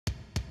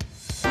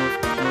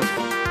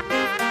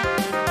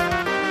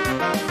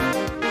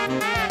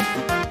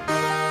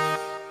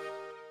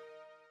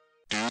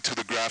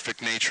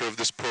graphic nature of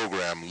this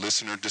program,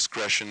 listener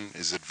discretion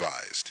is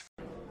advised.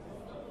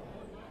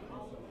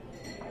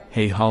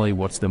 Hey Holly,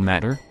 what's the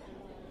matter?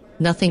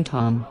 Nothing,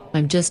 Tom.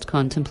 I'm just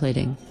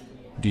contemplating.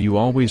 Do you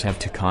always have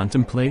to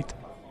contemplate?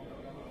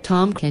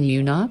 Tom, can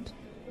you not?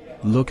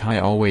 Look, I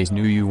always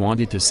knew you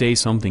wanted to say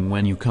something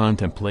when you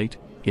contemplate.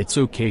 It's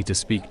okay to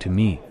speak to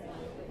me.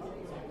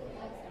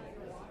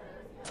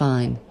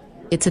 Fine.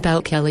 It's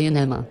about Kelly and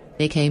Emma.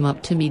 They came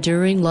up to me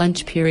during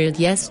lunch period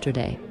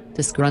yesterday,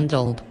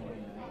 disgruntled.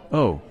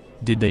 Oh,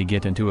 did they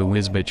get into a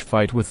whiz-bitch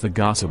fight with the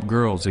gossip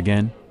girls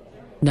again?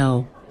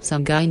 No,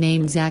 some guy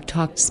named Zack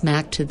talked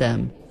smack to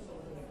them.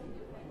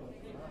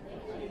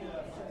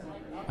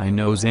 I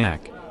know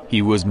Zack.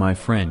 He was my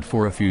friend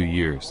for a few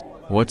years.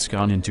 What's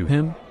gone into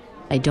him?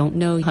 I don't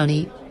know,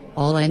 honey.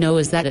 All I know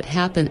is that it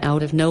happened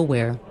out of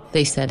nowhere.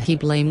 They said he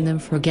blamed them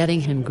for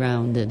getting him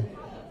grounded.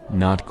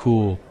 Not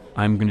cool.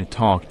 I'm gonna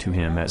talk to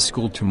him at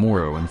school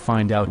tomorrow and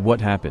find out what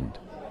happened.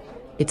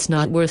 It's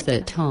not worth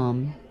it,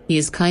 Tom. He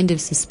is kind of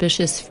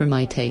suspicious for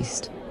my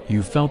taste.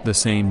 You felt the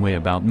same way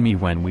about me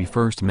when we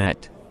first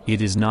met.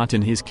 It is not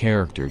in his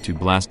character to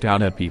blast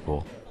out at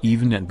people,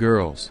 even at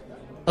girls.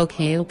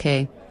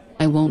 Okay.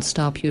 I won't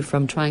stop you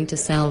from trying to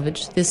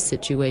salvage this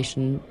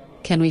situation.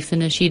 Can we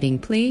finish eating,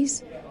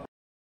 please?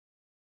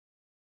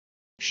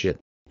 Shit,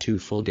 2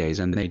 full days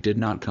and they did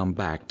not come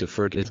back to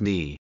forgive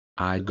me.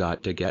 I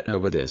got to get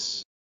over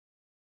this.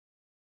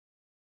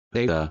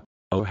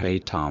 Oh hey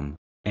Tom,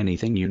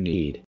 anything you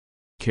need?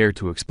 Care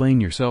to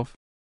explain yourself?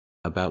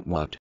 About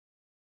what?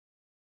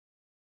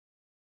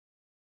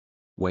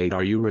 Wait,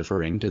 are you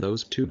referring to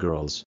those 2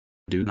 girls?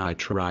 Do not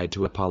try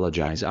to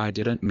apologize, I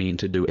didn't mean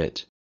to do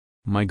it.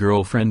 My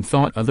girlfriend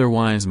thought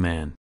otherwise,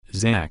 man.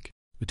 Zack,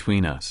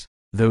 between us,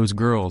 those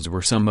girls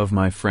were some of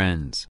my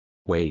friends.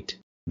 Wait,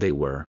 they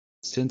were?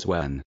 Since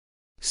when?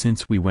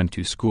 Since we went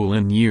to school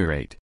in year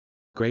 8.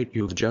 Great,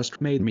 you've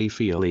just made me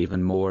feel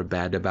even more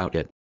bad about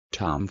it.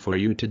 Tom, for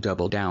you to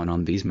double down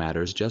on these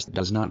matters just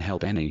does not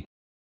help any.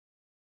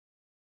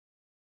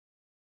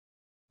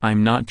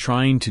 I'm not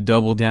trying to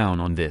double down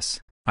on this.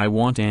 I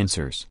want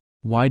answers.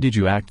 Why did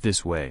you act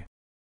this way?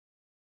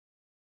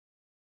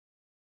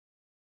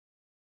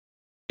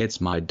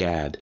 It's my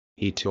dad.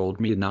 He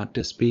told me not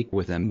to speak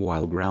with him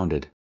while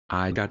grounded.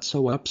 I got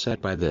so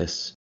upset by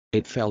this.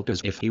 It felt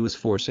as if he was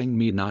forcing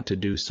me not to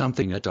do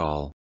something at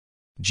all.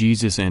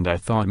 Jesus, and I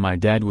thought my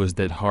dad was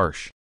that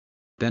harsh.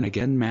 Then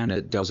again, man,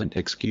 it doesn't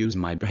excuse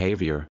my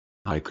behavior.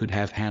 I could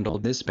have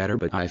handled this better,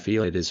 but I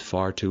feel it is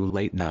far too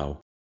late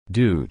now.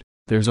 Dude,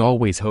 there's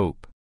always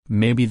hope.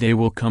 Maybe they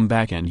will come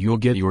back and you'll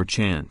get your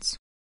chance.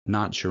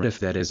 Not sure if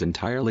that is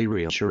entirely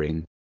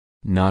reassuring.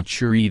 Not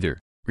sure either.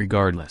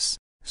 Regardless,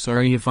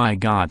 sorry if I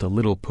got a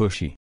little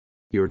pushy.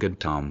 You're good,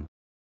 Tom.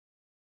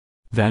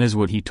 That is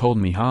what he told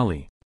me,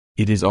 Holly.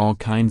 It is all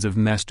kinds of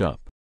messed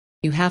up.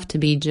 You have to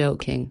be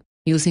joking.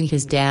 Using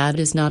his dad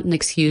is not an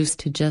excuse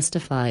to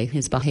justify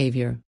his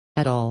behavior,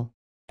 at all.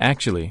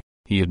 Actually,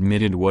 he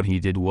admitted what he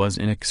did was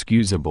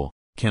inexcusable.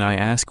 Can I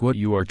ask what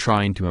you are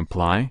trying to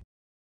imply?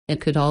 It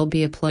could all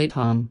be a ploy,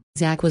 Tom.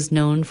 Zack was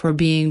known for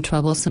being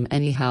troublesome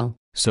anyhow.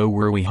 So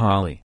were we,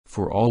 Holly.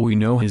 For all we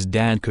know, his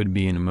dad could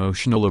be an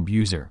emotional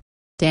abuser.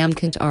 Damn,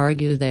 can't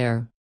argue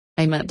there.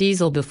 I met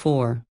Diesel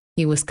before.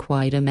 He was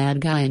quite a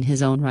mad guy in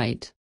his own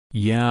right.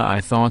 Yeah,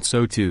 I thought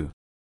so too.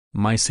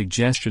 My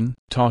suggestion,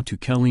 talk to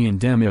Kelly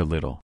and Emma a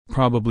little,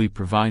 probably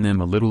provide them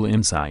a little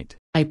insight.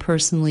 I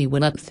personally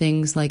would let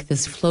things like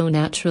this flow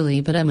naturally,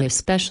 but Emma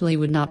especially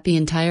would not be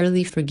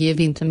entirely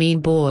forgiving to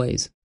mean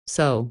boys,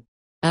 so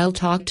I'll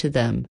talk to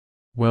them.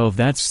 Well,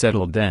 that's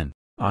settled then.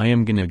 I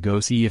am gonna go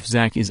see if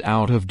Zack is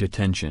out of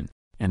detention,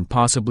 and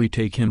possibly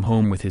take him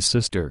home with his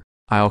sister.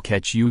 I'll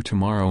catch you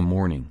tomorrow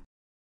morning.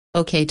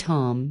 Okay,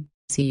 Tom,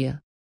 see ya.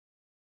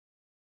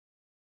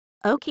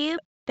 Oh cute,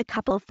 the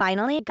couple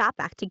finally got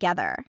back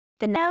together.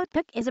 The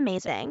notebook is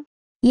amazing.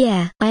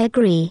 Yeah, I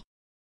agree.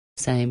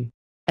 Same.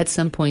 At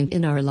some point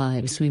in our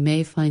lives we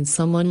may find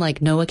someone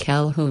like Noah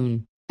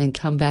Calhoun, and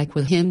come back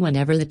with him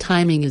whenever the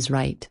timing is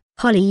right.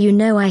 Holly, you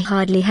know I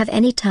hardly have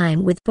any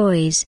time with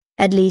boys,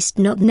 at least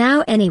not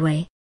now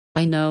anyway.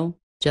 I know,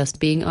 just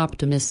being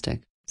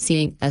optimistic,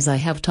 seeing as I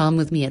have Tom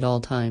with me at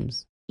all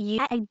times.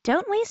 Yeah, I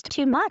don't waste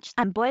too much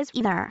on boys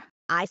either.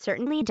 I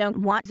certainly don't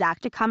want Zack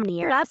to come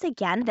near us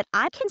again, that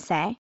I can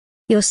say.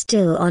 You're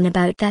still on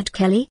about that,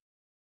 Kelly?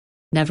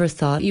 Never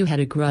thought you had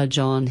a grudge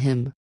on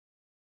him.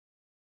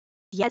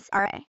 Yes,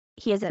 alright.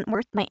 He isn't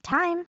worth my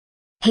time.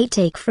 Hey,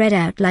 take Fred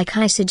out like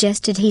I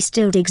suggested. He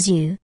still digs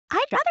you.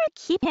 I'd rather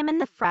keep him in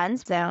the friend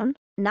zone,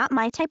 not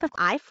my type of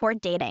eye for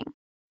dating.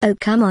 Oh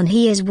come on,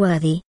 he is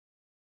worthy.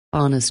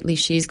 Honestly,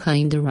 she's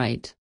kinda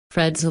right.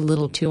 Fred's a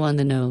little too on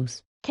the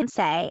nose. Can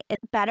say it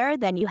better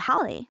than you,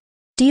 Holly.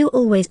 Do you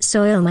always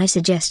soil my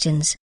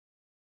suggestions?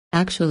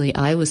 Actually,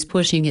 I was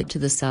pushing it to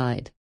the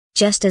side.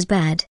 Just as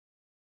bad.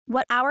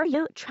 What are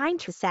you trying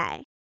to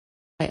say?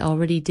 I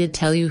already did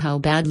tell you how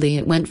badly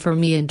it went for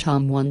me and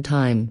Tom one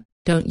time,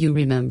 don't you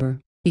remember?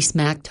 He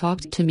smack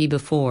talked to me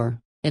before.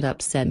 It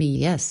upset me,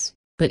 yes,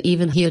 but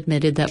even he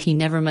admitted that he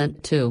never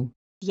meant to.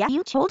 Yeah,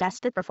 you told us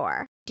that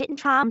before. Didn't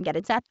Tom get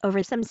upset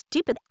over some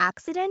stupid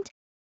accident?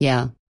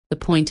 Yeah, the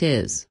point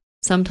is,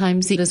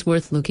 sometimes it is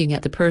worth looking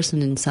at the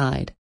person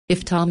inside.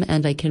 If Tom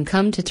and I can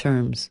come to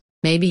terms,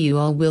 maybe you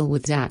all will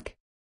with Zack.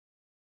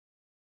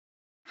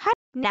 I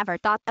never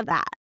thought of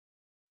that.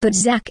 But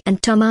Zack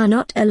and Tom are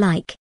not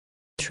alike.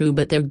 True,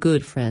 but they're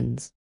good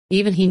friends.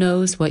 Even he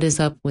knows what is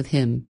up with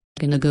him.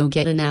 Gonna go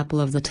get an apple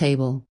of the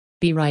table.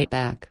 Be right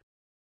back.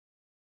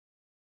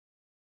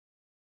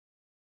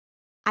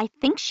 I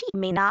think she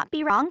may not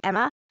be wrong,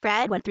 Emma.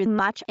 Fred went through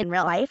much in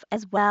real life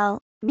as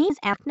well. Means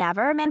Aunt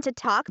never meant to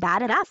talk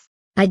bad at us.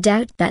 I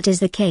doubt that is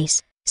the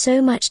case.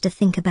 So much to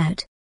think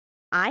about.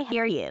 I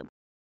hear you.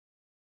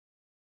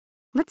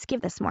 Let's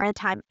give this more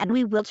time and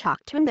we will talk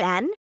to him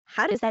then.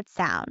 How does that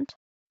sound?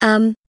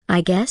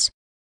 I guess.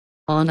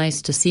 Oh,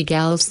 nice to see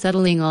gals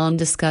settling on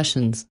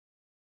discussions.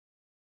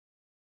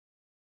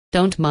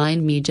 Don't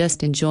mind me,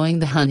 just enjoying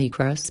the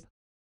Honeycrisp.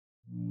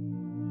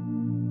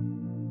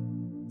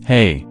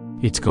 Hey,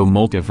 it's Go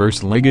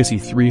Multiverse Legacy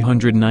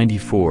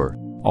 394,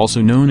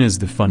 also known as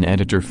the Fun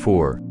Editor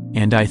 4,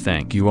 and I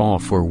thank you all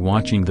for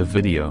watching the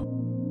video.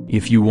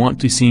 If you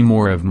want to see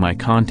more of my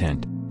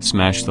content,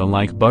 smash the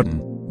like button,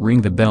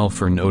 ring the bell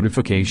for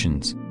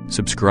notifications,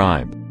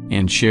 subscribe,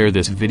 and share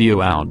this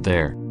video out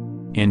there.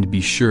 And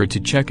be sure to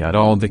check out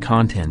all the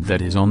content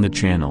that is on the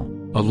channel,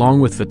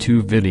 along with the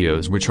 2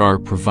 videos which are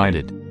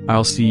provided.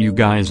 I'll see you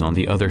guys on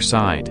the other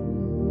side.